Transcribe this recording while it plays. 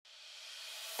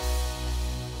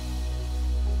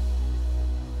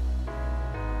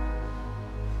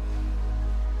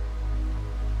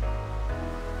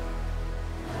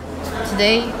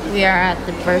today we are at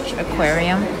the Birch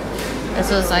Aquarium.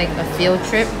 This was like a field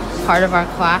trip, part of our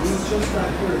class.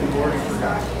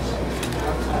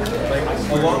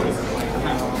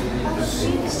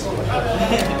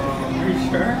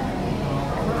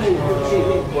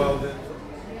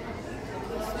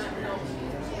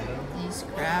 These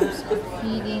crabs are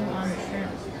feeding on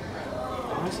shrimp.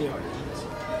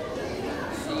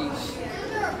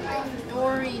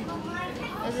 Dory.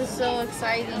 This is so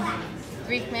exciting.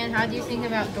 Greek man, how do you think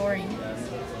about Dory?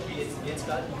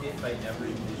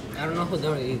 I don't know who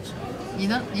Dory is. You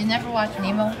never watched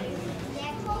Nemo?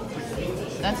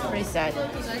 That's pretty sad.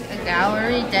 It's like a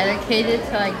gallery dedicated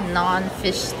to like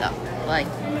non-fish stuff, like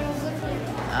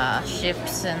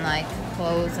ships and like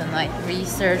clothes and like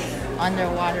research,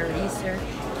 underwater research.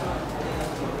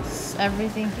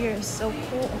 Everything here is so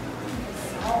cool.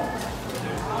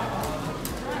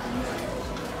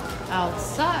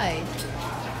 Outside,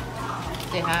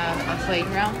 they have a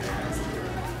playground,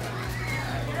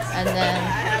 and then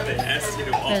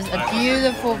there's a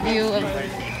beautiful view of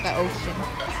the ocean.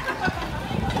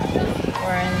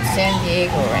 We're in San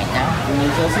Diego right now,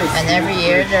 and every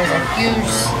year there's a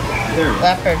huge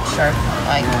leopard shark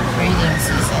like breeding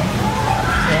season.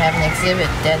 They have an exhibit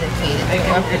dedicated to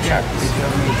leopard sharks.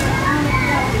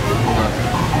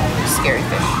 Scary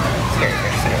fish, scary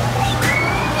fish, scary fish.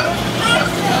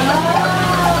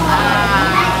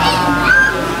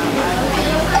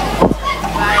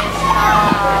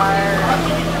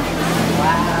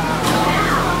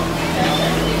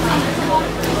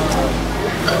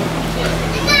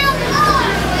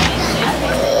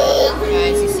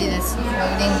 Guys, you see this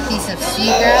floating piece of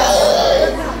seagrass?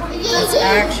 It's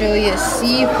actually a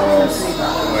seahorse.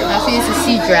 Actually, it's a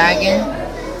sea dragon.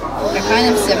 They're kind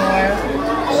of similar.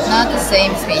 Not the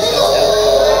same species though.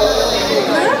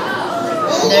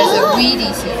 There's a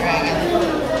weedy sea dragon.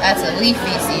 That's a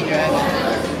leafy sea dragon.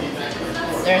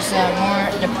 There's some more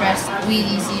depressed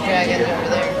weedy sea dragons over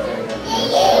there.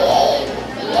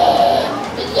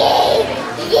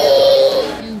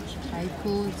 Huge tide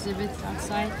pool exhibits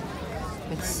outside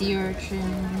with sea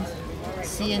urchins,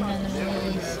 sea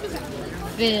anemones,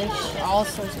 fish, all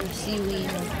sorts of seaweed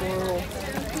and coral.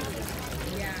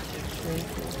 Very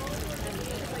cool.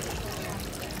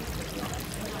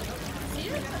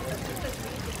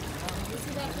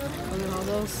 Look at all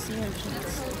those sea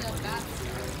urchins.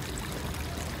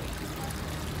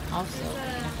 Also, I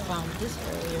found this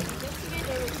earlier.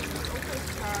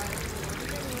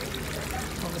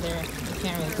 Over there, you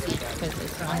can't really see that because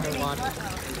it's underwater.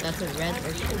 That's a red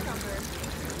urchin.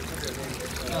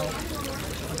 Oh.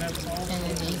 And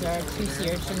then these are two sea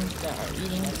urchins that are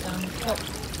eating some kelp.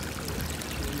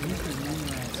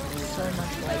 So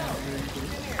much light.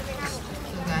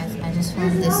 Guys, I just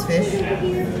found this fish.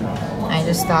 I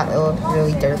just thought it looked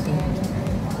really derpy.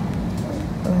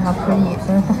 Look how pretty it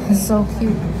is. It's so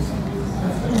cute.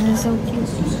 It is so cute.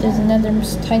 There's another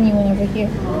tiny one over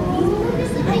here.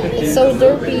 It's so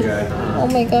derpy. Oh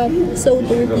my god, it's so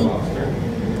derpy.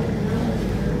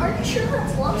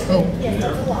 Oh,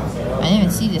 I didn't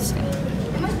even see this guy.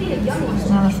 It's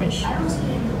not a fish.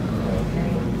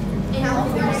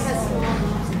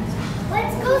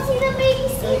 Let's go see the baby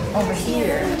sea. Over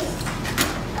here,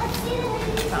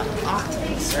 found an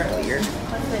octopus earlier.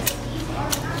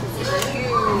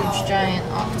 Huge giant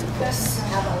octopus.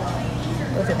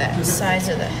 Look at that size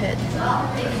of the head.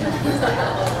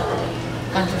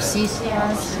 Bunch of sea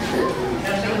stars.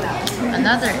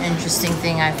 Another interesting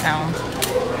thing I found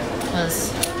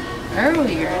was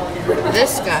earlier,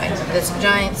 this guy, this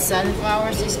giant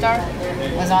sunflower sea star,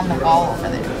 was on the wall over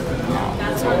there.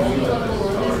 Now it's over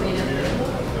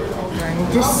in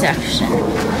this section.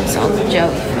 It's all the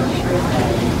jellyfish.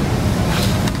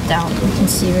 Down, you can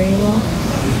see very well.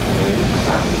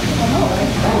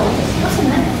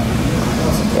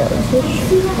 It's a jellyfish.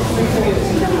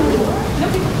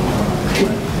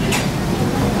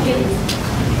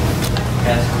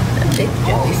 A big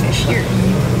jellyfish here.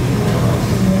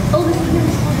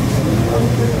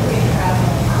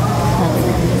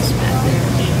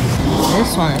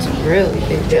 This one is a really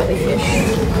big jellyfish.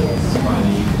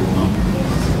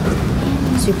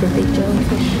 Super big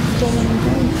jellyfish.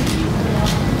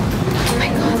 Oh my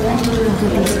god, look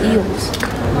at these eels.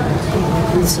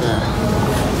 It's a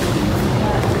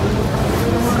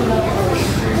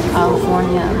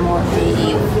California Morphe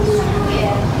eel.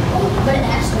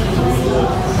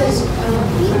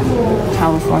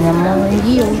 California Morphe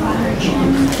eel.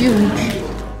 Huge.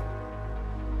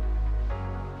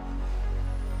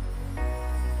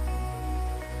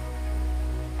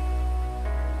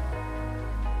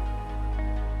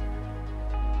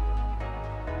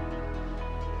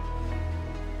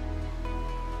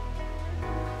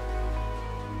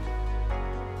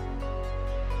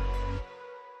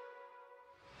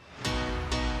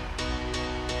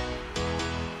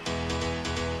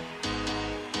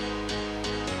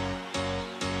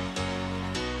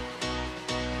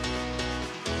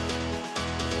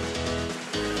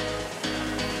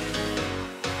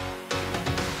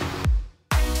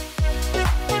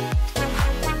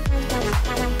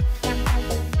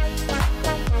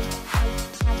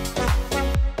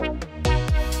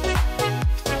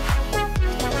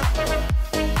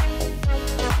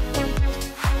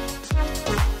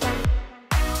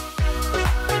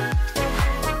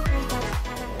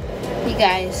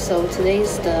 guys, so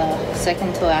today's the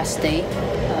second to last day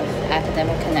of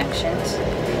Academic Connections,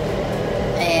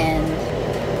 and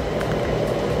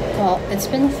well, it's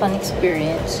been a fun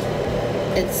experience.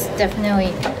 It's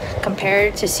definitely,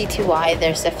 compared to CTY,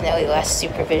 there's definitely less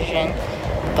supervision,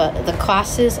 but the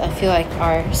classes I feel like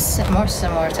are more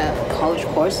similar to a college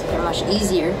course. They're much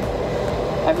easier.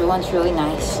 Everyone's really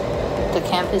nice. The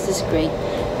campus is great.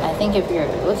 I think if you're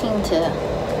looking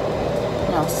to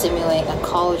simulate a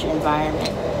college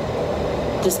environment,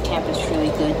 this campus is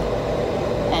really good,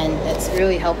 and it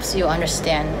really helps you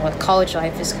understand what college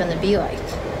life is going to be like.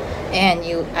 And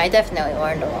I definitely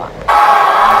learned a lot.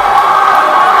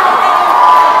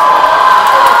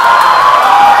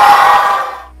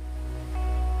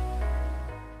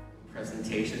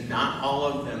 Presentation, not all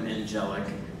of them angelic,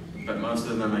 but most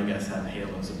of them I guess have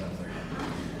halos above their head.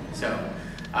 So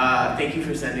thank you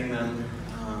for sending them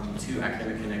to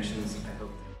Academic Connections. I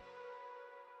hope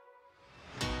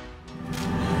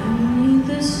beneath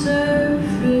the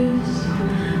surface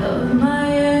of my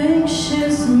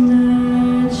anxious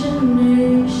imagination,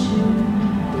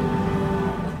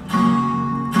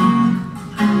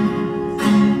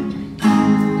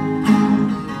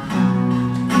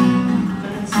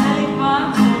 take my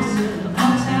horse to the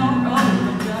uptown road.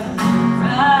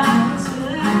 Ride to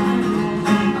the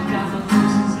I've got my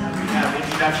horses. we have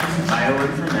Introduction to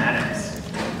Bioinformatics.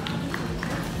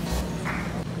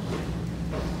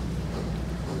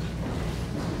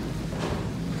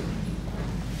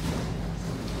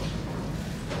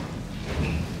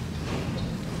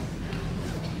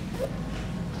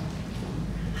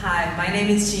 Hi, my name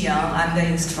is Ji Young. I'm the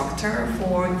instructor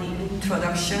for the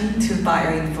Introduction to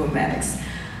Bioinformatics.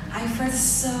 I felt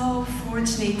so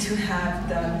fortunate to have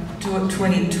the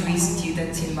 23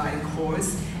 students in my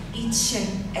course. Each and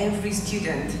every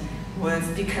student was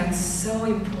become so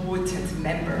important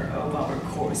member of our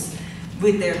course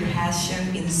with their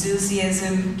passion,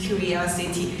 enthusiasm,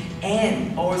 curiosity,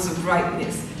 and also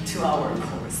brightness to our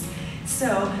course.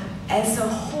 So as a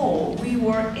whole, we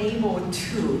were able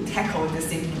to tackle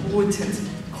this important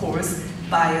course,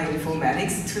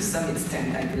 bioinformatics, to some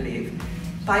extent, I believe.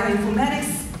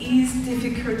 Bioinformatics is a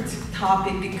difficult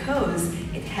topic because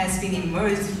it has been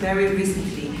emerged very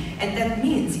recently, and that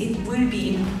means it will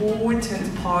be an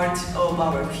important part of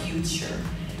our future.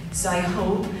 So I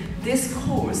hope this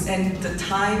course and the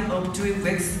time of 3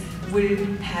 weeks will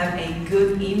have a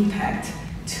good impact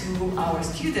to our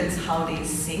students, how they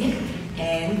think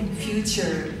and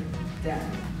future them,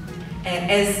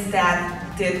 and as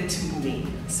that did to me.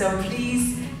 So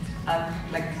please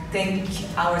thank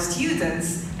our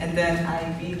students, and then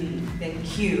I really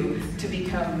thank you to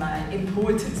become my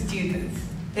important students.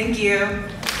 Thank you.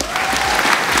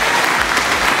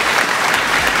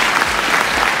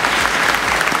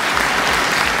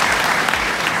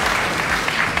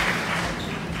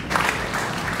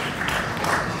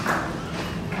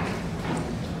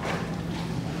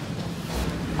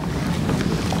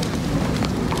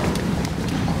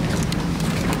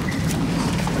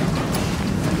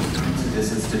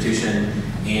 This institution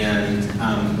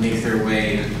and make their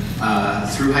way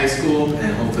through high school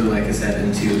and hopefully, like I said,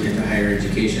 into higher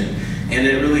education. And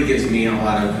it really gives me a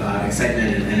lot of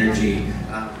excitement and energy.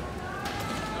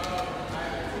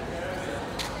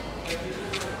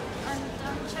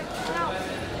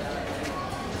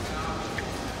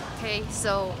 Okay,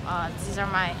 so these are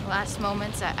my last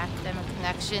moments at Academic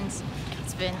Connections.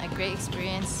 It's been a great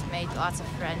experience, made lots of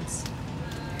friends.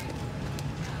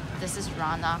 This is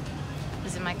Rana,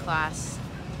 who's in my class,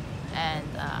 and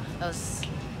I was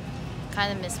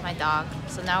kind of miss my dog,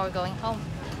 so now we're going home.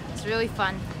 It's really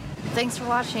fun. Thanks for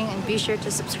watching, and be sure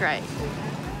to subscribe.